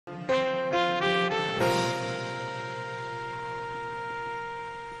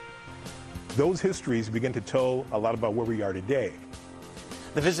those histories begin to tell a lot about where we are today.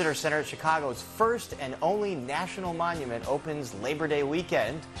 The Visitor Center at Chicago's first and only national monument opens Labor Day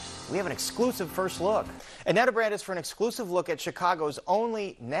weekend. We have an exclusive first look. And now to Brandis for an exclusive look at Chicago's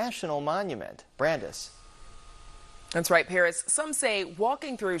only national monument. Brandis. That's right, Paris. Some say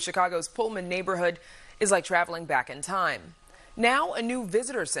walking through Chicago's Pullman neighborhood is like traveling back in time. Now, a new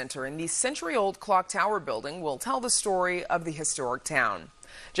visitor center in the century-old clock tower building will tell the story of the historic town.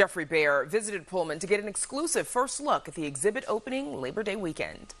 Jeffrey Baer visited Pullman to get an exclusive first look at the exhibit opening Labor Day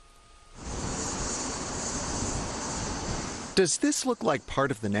weekend. Does this look like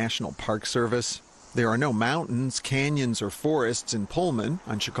part of the National Park Service? There are no mountains, canyons, or forests in Pullman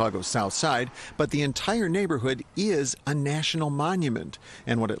on Chicago's south side, but the entire neighborhood is a national monument.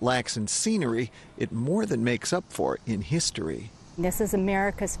 And what it lacks in scenery, it more than makes up for in history. This is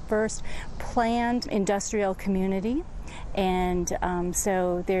America's first planned industrial community, and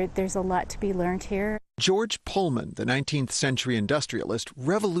so there's a lot to be learned here. George Pullman, the 19th century industrialist,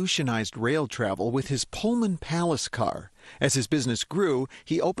 revolutionized rail travel with his Pullman Palace car. As his business grew,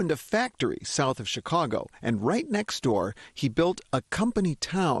 he opened a factory south of Chicago, and right next door, he built a company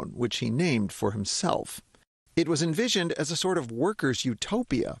town, which he named for himself. It was envisioned as a sort of workers'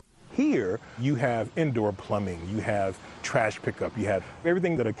 utopia. Here, you have indoor plumbing, you have trash pickup, you have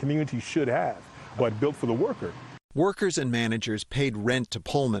everything that a community should have, but built for the worker. Workers and managers paid rent to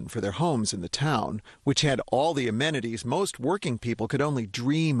Pullman for their homes in the town, which had all the amenities most working people could only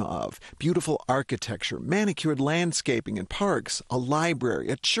dream of. Beautiful architecture, manicured landscaping and parks, a library,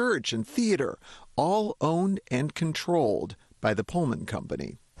 a church and theater, all owned and controlled by the Pullman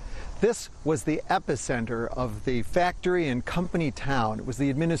Company. This was the epicenter of the factory and company town. It was the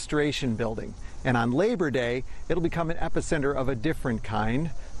administration building. And on Labor Day, it'll become an epicenter of a different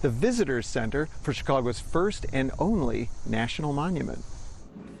kind, the Visitor Center for Chicago's first and only national monument.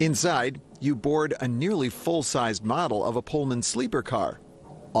 Inside, you board a nearly full-sized model of a Pullman sleeper car.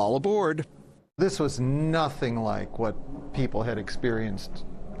 All aboard. This was nothing like what people had experienced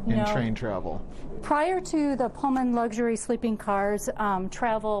in train travel. Prior to the Pullman luxury sleeping cars,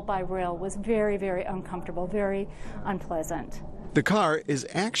 travel by rail was very, very uncomfortable, very unpleasant. The car is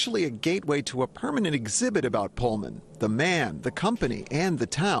actually a gateway to a permanent exhibit about Pullman, the man, the company, and the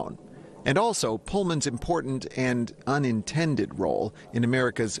town, and also Pullman's important and unintended role in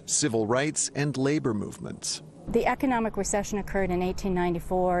America's civil rights and labor movements. The economic recession occurred in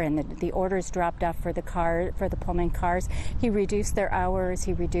 1894, and the orders dropped off for the Pullman cars. He reduced their hours,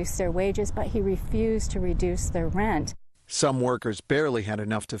 he reduced their wages, but he refused to reduce their rent. Some workers barely had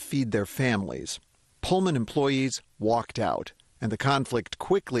enough to feed their families. Pullman employees walked out, and the conflict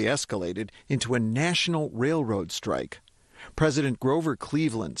quickly escalated into a national railroad strike. President Grover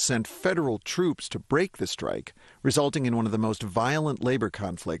Cleveland sent federal troops to break the strike, resulting in one of the most violent labor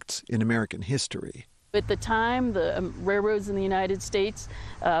conflicts in American history. At the time, the railroads in the United States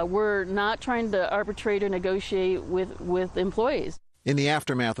were not trying to arbitrate or negotiate with employees. In the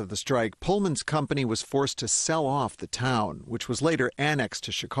aftermath of the strike, Pullman's company was forced to sell off the town, which was later annexed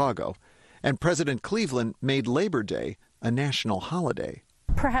to Chicago, and President Cleveland made Labor Day a national holiday.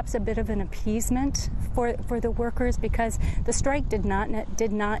 Perhaps a bit of an appeasement for the workers, because the strike did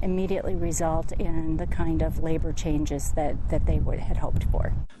not immediately result in the kind of labor changes that they had hoped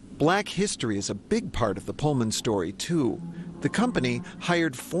for. Black history is a big part of the Pullman story, too. The company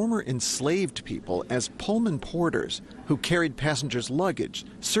hired former enslaved people as Pullman porters who carried passengers' luggage,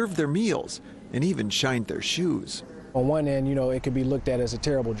 served their meals, and even shined their shoes. On one end, it could be looked at as a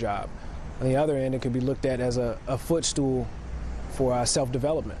terrible job. On the other end, it could be looked at as a footstool for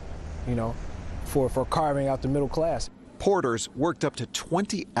self-development, for carving out the middle class. Porters worked up to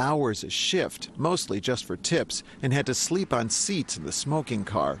 20 hours a shift, mostly just for tips, and had to sleep on seats in the smoking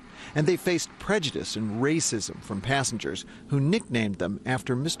car. And they faced prejudice and racism from passengers who nicknamed them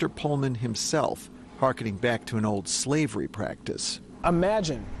after Mr. Pullman himself, harkening back to an old slavery practice.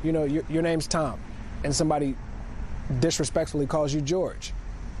 Imagine, your name's Tom, and somebody disrespectfully calls you George.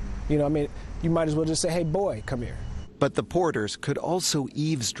 You might as well just say, hey, boy, come here. But the porters could also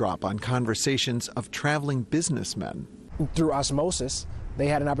eavesdrop on conversations of traveling businessmen. Through osmosis, they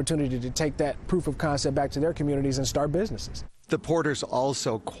had an opportunity to take that proof of concept back to their communities and start businesses. The porters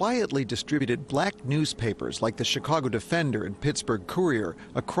also quietly distributed black newspapers like the Chicago Defender and Pittsburgh Courier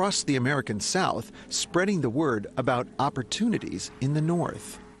across the American South, spreading the word about opportunities in the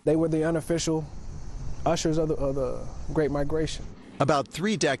North. They were the unofficial ushers of the Great Migration. About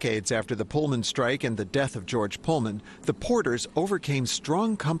 3 decades after the Pullman strike and the death of George Pullman, the porters overcame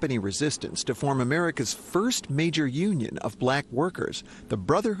strong company resistance to form America's first major union of black workers, the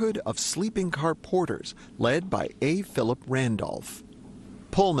Brotherhood of Sleeping Car Porters, led by A. Philip Randolph.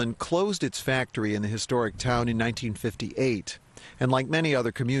 Pullman closed its factory in the historic town in 1958. And like many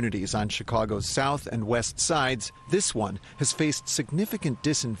other communities on Chicago's south and west sides, this one has faced significant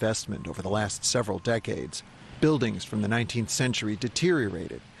disinvestment over the last several decades. Buildings from the 19th century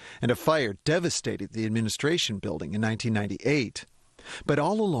deteriorated, and a fire devastated the administration building in 1998. But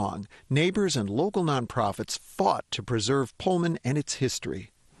all along, neighbors and local nonprofits fought to preserve Pullman and its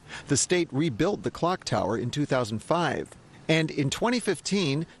history. The state rebuilt the clock tower in 2005. And in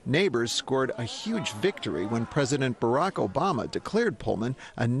 2015, neighbors scored a huge victory when President Barack Obama declared Pullman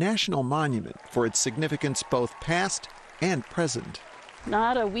a national monument for its significance both past and present.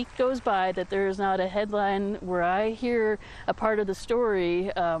 Not a week goes by that there is not a headline where I hear a part of the story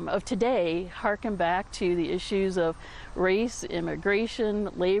of today harken back to the issues of race, immigration,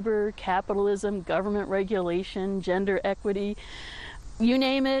 labor, capitalism, government regulation, gender equity. You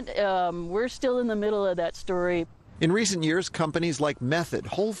name it, we're still in the middle of that story. In recent years, companies like Method,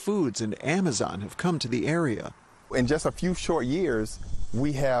 Whole Foods, and Amazon have come to the area. In just a few short years,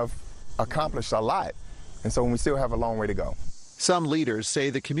 we have accomplished a lot, and so we still have a long way to go. Some leaders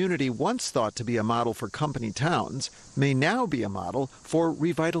say the community once thought to be a model for company towns may now be a model for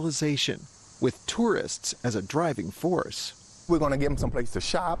revitalization, with tourists as a driving force. We're going to give them some place to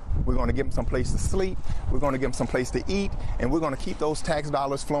shop, we're going to give them some place to sleep, we're going to give them some place to eat, and we're going to keep those tax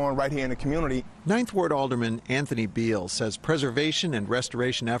dollars flowing right here in the community. Ninth Ward Alderman Anthony Beal says preservation and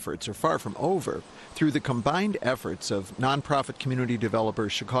restoration efforts are far from over through the combined efforts of nonprofit community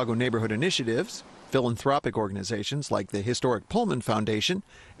developers Chicago Neighborhood Initiatives, philanthropic organizations like the historic Pullman Foundation,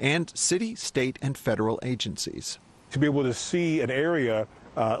 and city, state, and federal agencies. To be able to see an area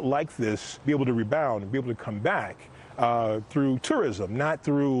like this, be able to rebound and be able to come back through tourism, not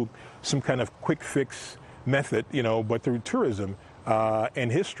through some kind of quick fix method, but through tourism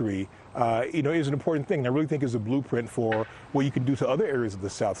and history, is an important thing. I really think is a blueprint for what you can do to other areas of the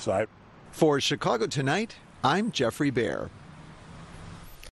South Side. For Chicago Tonight, I'm Jeffrey Baer.